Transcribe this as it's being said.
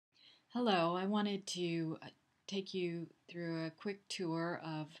Hello, I wanted to take you through a quick tour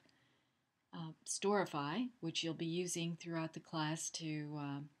of Storify, which you'll be using throughout the class to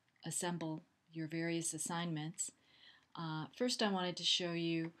assemble your various assignments. First, I wanted to show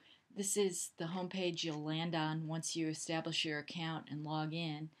you this is the home page you'll land on once you establish your account and log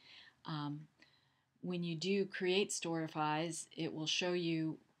in. When you do create Storifys, it will show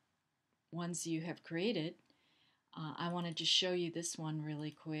you ones you have created. I wanted to show you this one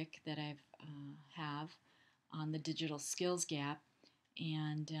really quick that I have on the digital skills gap,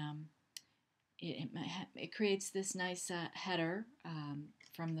 and it creates this nice header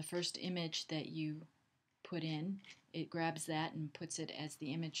from the first image that you put in. It grabs that and puts it as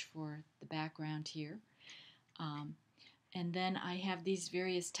the image for the background here. And then I have these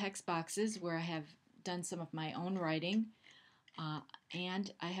various text boxes where I have done some of my own writing,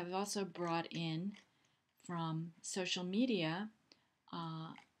 and I have also brought in from social media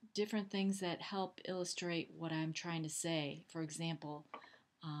different things that help illustrate what I'm trying to say. For example,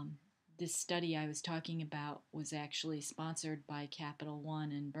 this study I was talking about was actually sponsored by Capital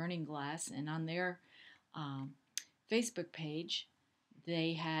One and Burning Glass, and on their Facebook page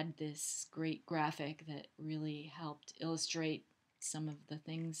they had this great graphic that really helped illustrate some of the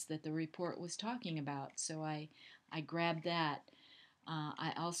things that the report was talking about. So I grabbed that.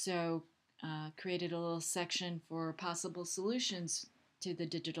 I also created a little section for possible solutions to the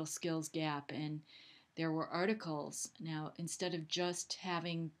digital skills gap, and there were articles. Now, instead of just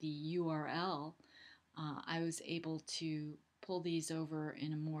having the URL, I was able to pull these over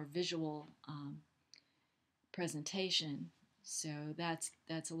in a more visual presentation, so that's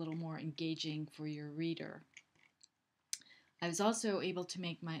a little more engaging for your reader. I was also able to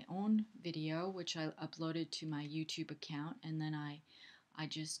make my own video, which I uploaded to my YouTube account, and then I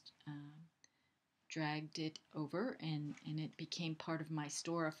just dragged it over and it became part of my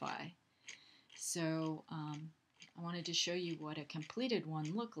Storify. So I wanted to show you what a completed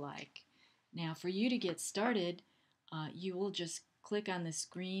one looked like. Now, for you to get started, you will just click on this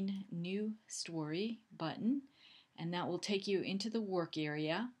green New Story button, and that will take you into the work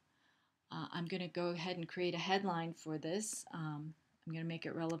area. I'm going to go ahead and create a headline for this. I'm going to make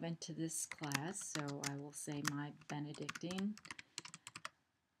it relevant to this class, so I will say my Benedictine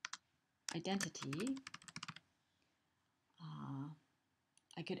identity.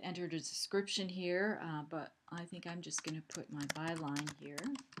 I could enter the description here, but I think I'm just going to put my byline here.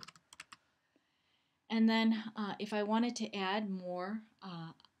 And then if I wanted to add more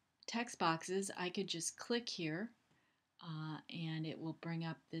text boxes, I could just click here and it will bring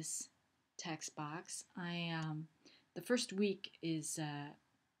up this text box. The first week is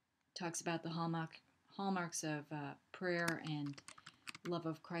talks about the hallmarks of prayer and love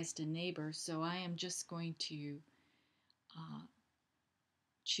of Christ and neighbor, so I am just going to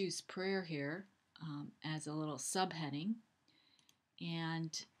choose prayer here as a little subheading,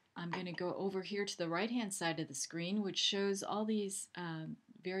 and I'm going to go over here to the right hand side of the screen, which shows all these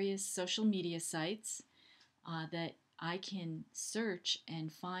various social media sites that I can search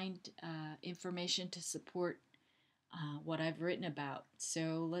and find information to support what I've written about.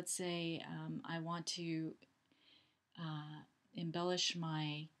 So let's say I want to embellish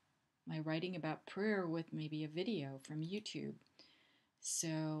my writing about prayer with maybe a video from YouTube.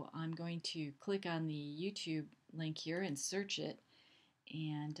 So I'm going to click on the YouTube link here and search it,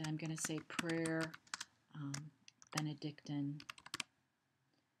 and I'm going to say prayer Benedictine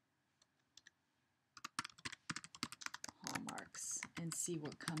hallmarks and see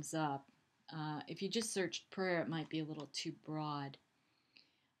what comes up. If you just searched prayer, it might be a little too broad.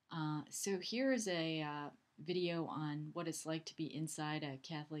 So here's a video on what it's like to be inside a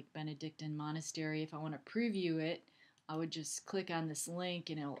Catholic Benedictine monastery. If I want to preview it, I would just click on this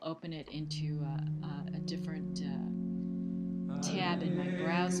link and it'll open it into a different tab in my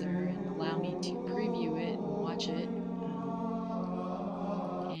browser and allow me to preview it and watch it.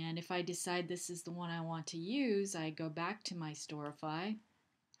 And if I decide this is the one I want to use, I go back to my Storify.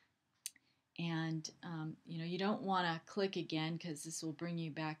 And you don't want to click again because this will bring you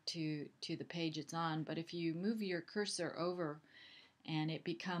back to the page it's on. But if you move your cursor over and it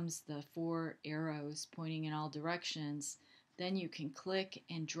becomes the 4 arrows pointing in all directions, then you can click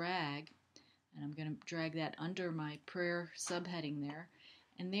and drag. And I'm going to drag that under my prayer subheading there.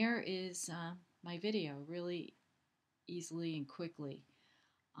 And there is my video really easily and quickly.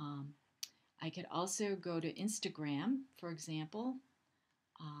 I could also go to Instagram, for example,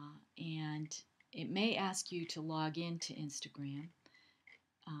 and it may ask you to log into Instagram.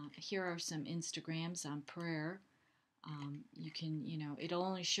 Here are some Instagrams on prayer. You can, it'll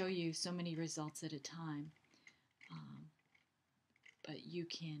only show you so many results at a time. but you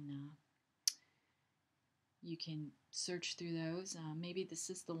can search through those. Maybe this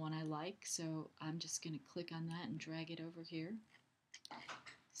is the one I like, so I'm just going to click on that and drag it over here.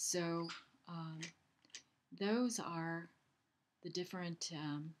 So those are the different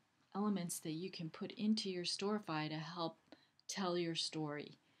elements that you can put into your Storify to help tell your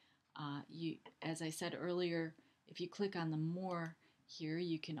story. As I said earlier, if you click on the More here,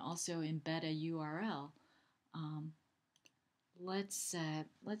 you can also embed a URL. Let's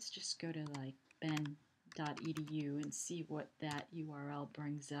just go to like ben.edu and see what that URL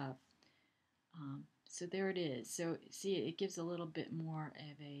brings up. So there it is. So see, it gives a little bit more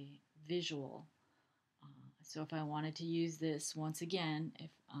of a visual. So if I wanted to use this once again,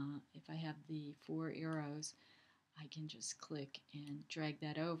 if I have the 4 arrows, I can just click and drag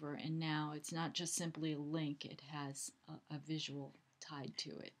that over, and now it's not just simply a link, it has a visual tied to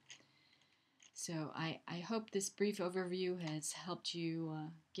it. So I hope this brief overview has helped you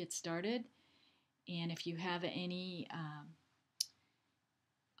get started, and if you have any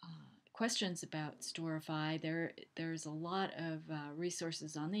questions about Storify, there's a lot of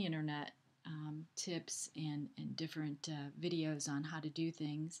resources on the internet, tips and different videos on how to do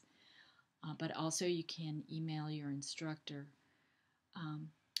things. But also you can email your instructor.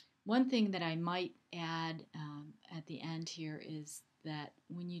 One thing that I might add at the end here is that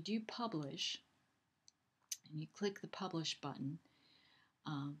when you do publish, and you click the publish button,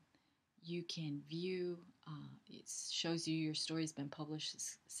 you can view, it shows you your story's been published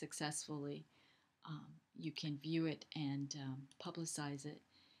successfully. You can view it and publicize it.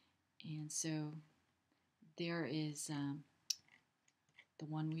 And so there is the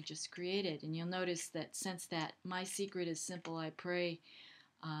one we just created, and you'll notice that since that My Secret is Simple I Pray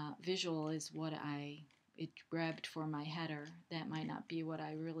visual is what it grabbed for my header, that might not be what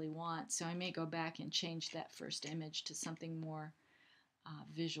I really want, so I may go back and change that first image to something more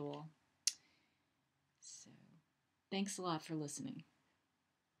visual. So thanks a lot for listening.